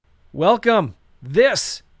Welcome.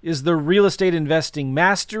 This is the Real Estate Investing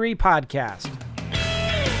Mastery Podcast.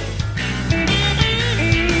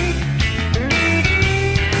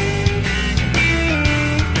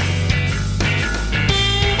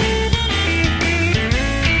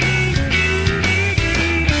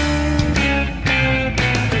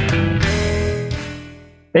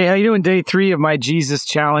 Hey, how you doing? Day 3 of my Jesus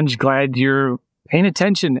Challenge. Glad you're paying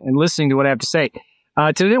attention and listening to what I have to say.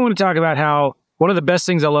 Today I want to talk about how one of the best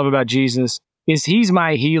things I love about Jesus is he's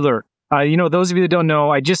my healer. Those of you that don't know,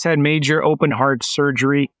 I just had major open heart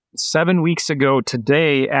surgery 7 weeks ago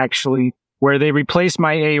today, actually, where they replaced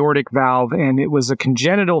my aortic valve, and it was a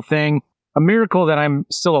congenital thing, a miracle that I'm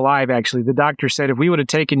still alive, actually. The doctor said if we would have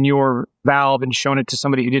taken your valve and shown it to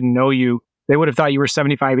somebody who didn't know you, they would have thought you were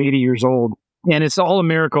 75, 80 years old. And it's all a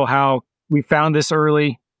miracle how we found this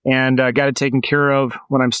early and got it taken care of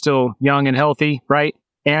when I'm still young and healthy, right?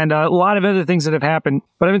 And a lot of other things that have happened.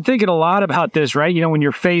 But I've been thinking a lot about this, right? You know, when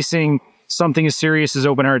you're facing something as serious as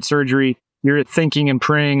open heart surgery, you're thinking and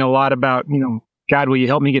praying a lot about, God, will you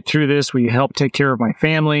help me get through this? Will you help take care of my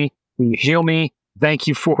family? Will you heal me? Thank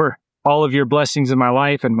you for all of your blessings in my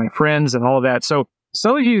life and my friends and all of that. So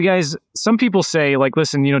some of you guys, some people say, like,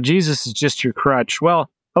 listen, Jesus is just your crutch.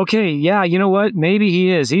 Well, okay, yeah, you know what? Maybe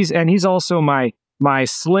he is. He's also my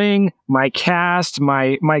sling, my cast,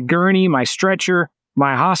 my gurney, my stretcher,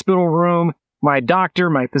 my hospital room, my doctor,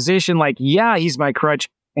 my physician. Like, yeah, he's my crutch,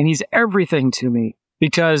 and he's everything to me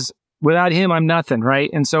because without him, I'm nothing, right?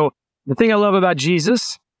 And so the thing I love about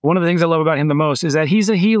Jesus, one of the things I love about him the most is that he's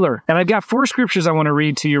a healer. And I've got 4 scriptures I want to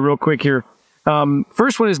read to you real quick here.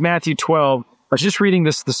 First one is Matthew 12. I was just reading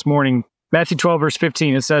this morning. Matthew 12, verse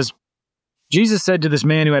 15. It says, Jesus said to this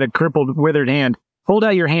man who had a crippled, withered hand, hold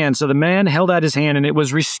out your hand. So the man held out his hand, and it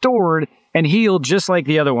was restored and healed just like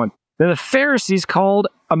the other one. Then the Pharisees called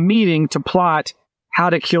a meeting to plot how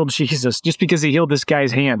to kill Jesus just because he healed this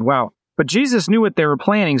guy's hand. Wow. But Jesus knew what they were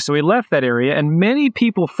planning, so he left that area, and many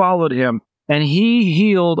people followed him, and he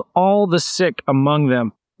healed all the sick among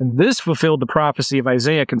them. And this fulfilled the prophecy of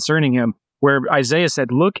Isaiah concerning him, where Isaiah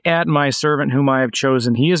said, look at my servant whom I have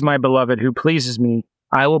chosen. He is my beloved who pleases me.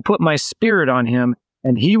 I will put my spirit on him,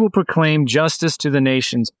 and he will proclaim justice to the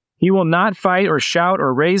nations. He will not fight or shout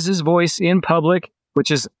or raise his voice in public, which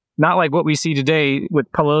is not like what we see today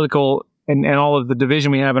with political and all of the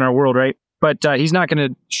division we have in our world, right? But he's not going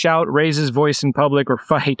to shout, raise his voice in public, or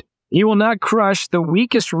fight. He will not crush the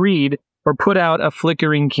weakest reed or put out a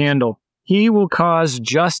flickering candle. He will cause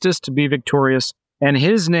justice to be victorious, and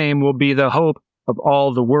his name will be the hope of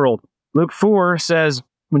all the world. Luke 4 says,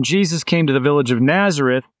 when Jesus came to the village of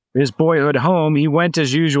Nazareth, his boyhood home, he went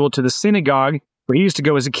as usual to the synagogue where he used to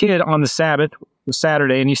go as a kid on the Sabbath, the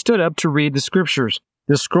Saturday, and he stood up to read the scriptures.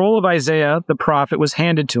 The scroll of Isaiah, the prophet, was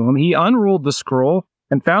handed to him. He unrolled the scroll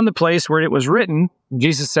and found the place where it was written.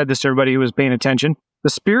 Jesus said this to everybody who was paying attention. The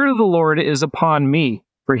Spirit of the Lord is upon me,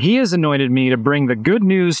 for he has anointed me to bring the good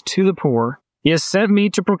news to the poor. He has sent me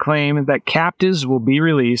to proclaim that captives will be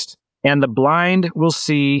released, and the blind will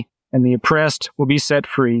see, and the oppressed will be set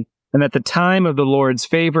free, and that the time of the Lord's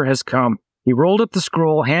favor has come. He rolled up the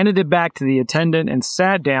scroll, handed it back to the attendant, and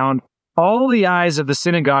sat down. All the eyes of the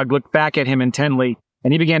synagogue looked back at him intently,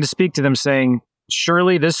 and he began to speak to them, saying,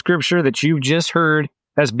 surely this scripture that you've just heard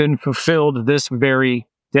has been fulfilled this very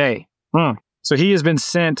day. So he has been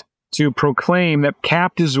sent to proclaim that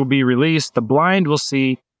captives will be released, the blind will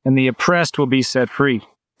see, and the oppressed will be set free.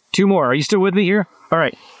 2 more. Are you still with me here? All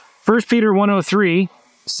right. 1 Peter 1:03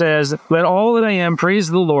 says, let all that I am praise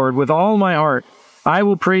the Lord with all my heart. I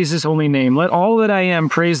will praise his holy name. Let all that I am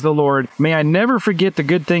praise the Lord. May I never forget the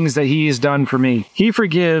good things that he has done for me. He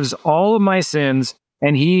forgives all of my sins,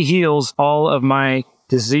 and he heals all of my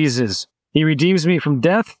diseases. He redeems me from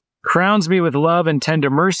death, crowns me with love and tender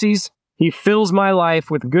mercies. He fills my life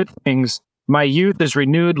with good things. My youth is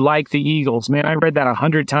renewed like the eagles. Man, I read that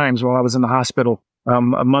 100 times while I was in the hospital a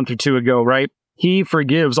month or 2 ago, right? He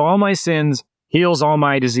forgives all my sins, heals all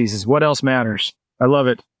my diseases. What else matters? I love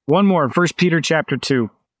it. One more, 1 Peter chapter 2.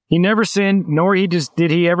 He never sinned, nor did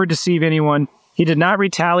he ever deceive anyone. He did not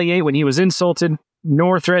retaliate when he was insulted,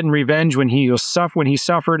 nor threaten revenge when he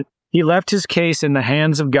suffered. He left his case in the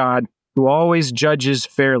hands of God, who always judges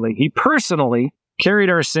fairly. He personally carried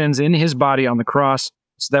our sins in his body on the cross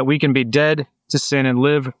so that we can be dead to sin and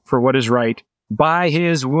live for what is right. By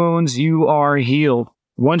his wounds you are healed.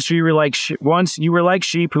 Once you were like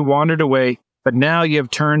sheep who wandered away, but now you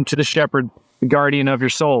have turned to the shepherd, the guardian of your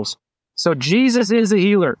souls. So Jesus is a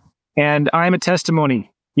healer, and I'm a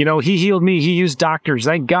testimony. He healed me. He used doctors.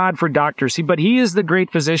 Thank God for doctors. But he is the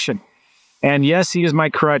great physician. And yes, he is my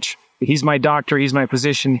crutch. He's my doctor. He's my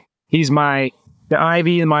physician. He's my the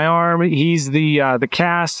ivy in my arm. He's the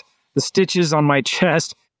cast, the stitches on my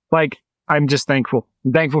chest. Like, I'm just thankful.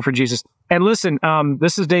 I'm thankful for Jesus. And listen,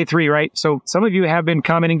 this is day 3, right? So some of you have been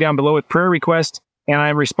commenting down below with prayer requests, and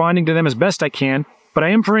I'm responding to them as best I can. But I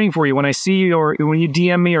am praying for you. When I see you or when you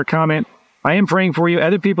DM me or comment, I am praying for you.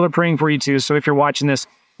 Other people are praying for you too. So if you're watching this,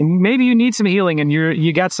 and maybe you need some healing and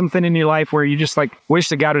you got something in your life where you just like wish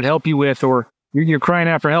that God would help you with, or you're crying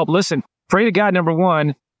out for help, listen, pray to God, number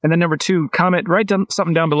 1. And then number 2, comment, write down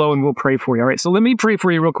something down below and we'll pray for you. All right. So let me pray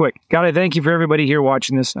for you real quick. God, I thank you for everybody here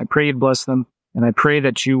watching this. I pray you'd bless them. And I pray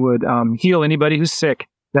that you would heal anybody who's sick,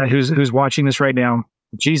 who's watching this right now.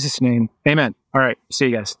 In Jesus' name, amen. All right. See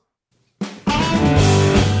you guys.